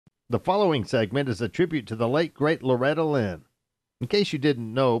The following segment is a tribute to the late, great Loretta Lynn. In case you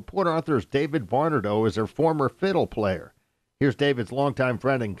didn't know, Port Arthur's David Varnado is her former fiddle player. Here's David's longtime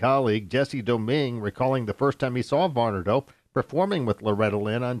friend and colleague, Jesse Domingue, recalling the first time he saw Varnado performing with Loretta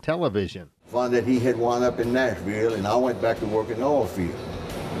Lynn on television. Found that he had wound up in Nashville, and I went back to work in the oil field.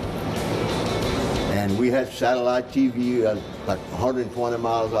 And we had satellite TV like 120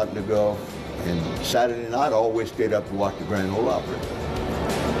 miles out in the Gulf, and Saturday night I always stayed up to watch the Grand Ole Opry.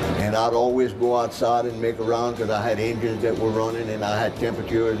 And I'd always go outside and make a round because I had engines that were running and I had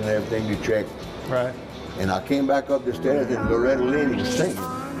temperatures and everything to check. Right. And I came back up the stairs and Loretta Lynn was singing.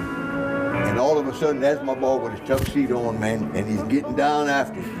 And all of a sudden, there's my boy with his tuxedo on, man, and he's getting down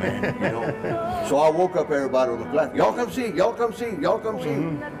after us, man, you know. So I woke up everybody on the platform. Y'all come see, y'all come see, y'all come see,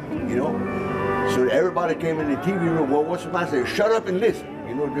 you know. So everybody came in the TV room. Well, what's the matter? I said, shut up and listen,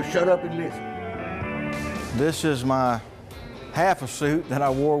 you know, just shut up and listen. This is my half a suit that I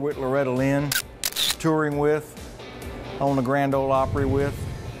wore with Loretta Lynn, touring with, on the Grand Ole Opry with.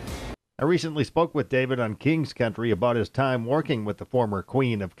 I recently spoke with David on King's Country about his time working with the former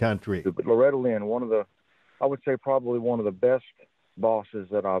Queen of Country. But Loretta Lynn, I would say probably one of the best bosses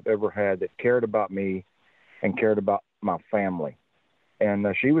that I've ever had that cared about me and cared about my family. And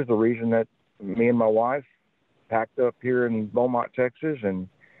she was the reason that me and my wife packed up here in Beaumont, Texas, and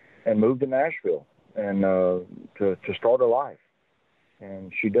moved to Nashville and to start a life.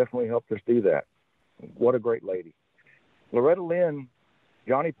 And she definitely helped us do that. What a great lady. Loretta Lynn,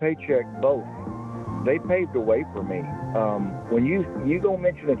 Johnny Paycheck, both, they paved the way for me. When you don't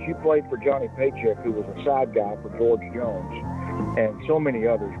mention that you played for Johnny Paycheck, who was a side guy for George Jones, and so many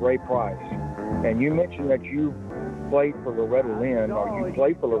others, Ray Price, and you mentioned that you played for Loretta Lynn, or you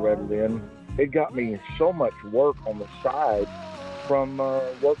played for Loretta Lynn, it got me so much work on the side from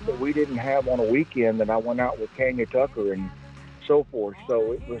work that we didn't have on a weekend that I went out with Tanya Tucker and so forth.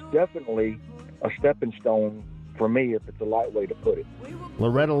 So it was definitely a stepping stone for me, if it's a light way to put it.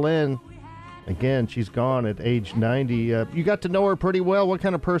 Loretta Lynn, again, she's gone at age 90. You got to know her pretty well. What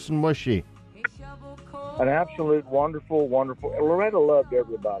kind of person was she? An absolute wonderful. Loretta loved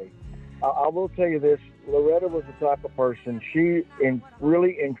everybody. I will tell you this, Loretta was the type of person, she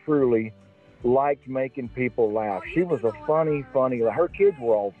really and truly liked making people laugh. She was a funny, her kids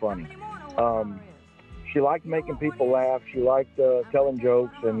were all funny. She liked making people laugh. She liked telling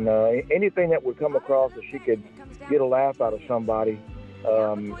jokes, and anything that would come across that she could get a laugh out of somebody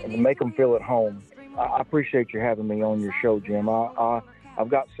and make them feel at home. I appreciate you having me on your show, Jim. I've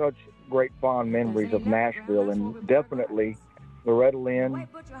got such great fond memories of Nashville, and definitely Loretta Lynn,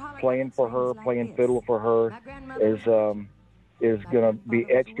 playing for her, playing fiddle for her, is going to be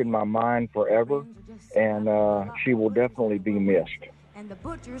etched in my mind forever, and she will definitely be missed. And the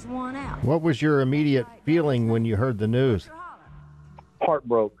butchers won out. What was your immediate feeling when you heard the news?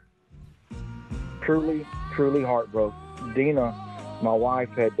 Heartbroken. Truly heartbroken. Dina, my wife,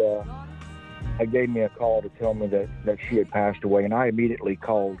 had gave me a call to tell me that she had passed away, and I immediately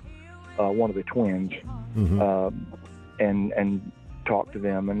called one of the twins and talked to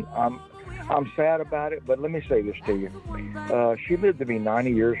them. And I'm sad about it, but let me say this to you: she lived to be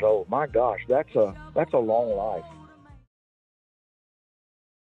 90 years old. My gosh, that's a long life.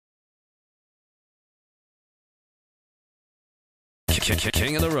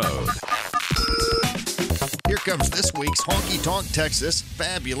 King of the Road. Here comes this week's Honky Tonk Texas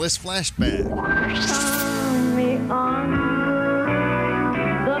Fabulous Flashback. Turn me on.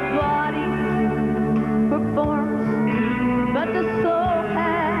 The body performs, but the soul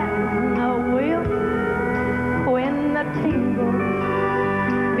has no will. When the tingle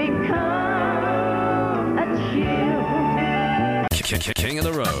becomes a chill. King of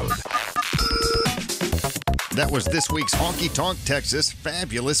the Road. That was this week's Honky Tonk Texas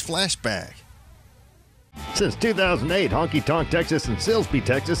Fabulous Flashback. Since 2008, Honky Tonk Texas and Silsbee,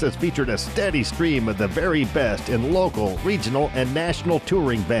 Texas has featured a steady stream of the very best in local, regional, and national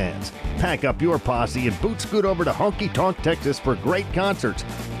touring bands. Pack up your posse and boot scoot over to Honky Tonk Texas for great concerts,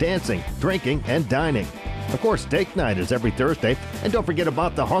 dancing, drinking, and dining. Of course, steak night is every Thursday, and don't forget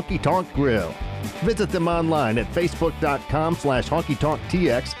about the Honky Tonk Grill. Visit them online at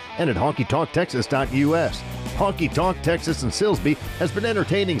facebook.com/honkytonktx and at honkytonktexas.us. Honky Tonk Texas and Silsbee has been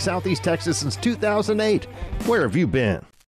entertaining Southeast Texas since 2008. Where have you been?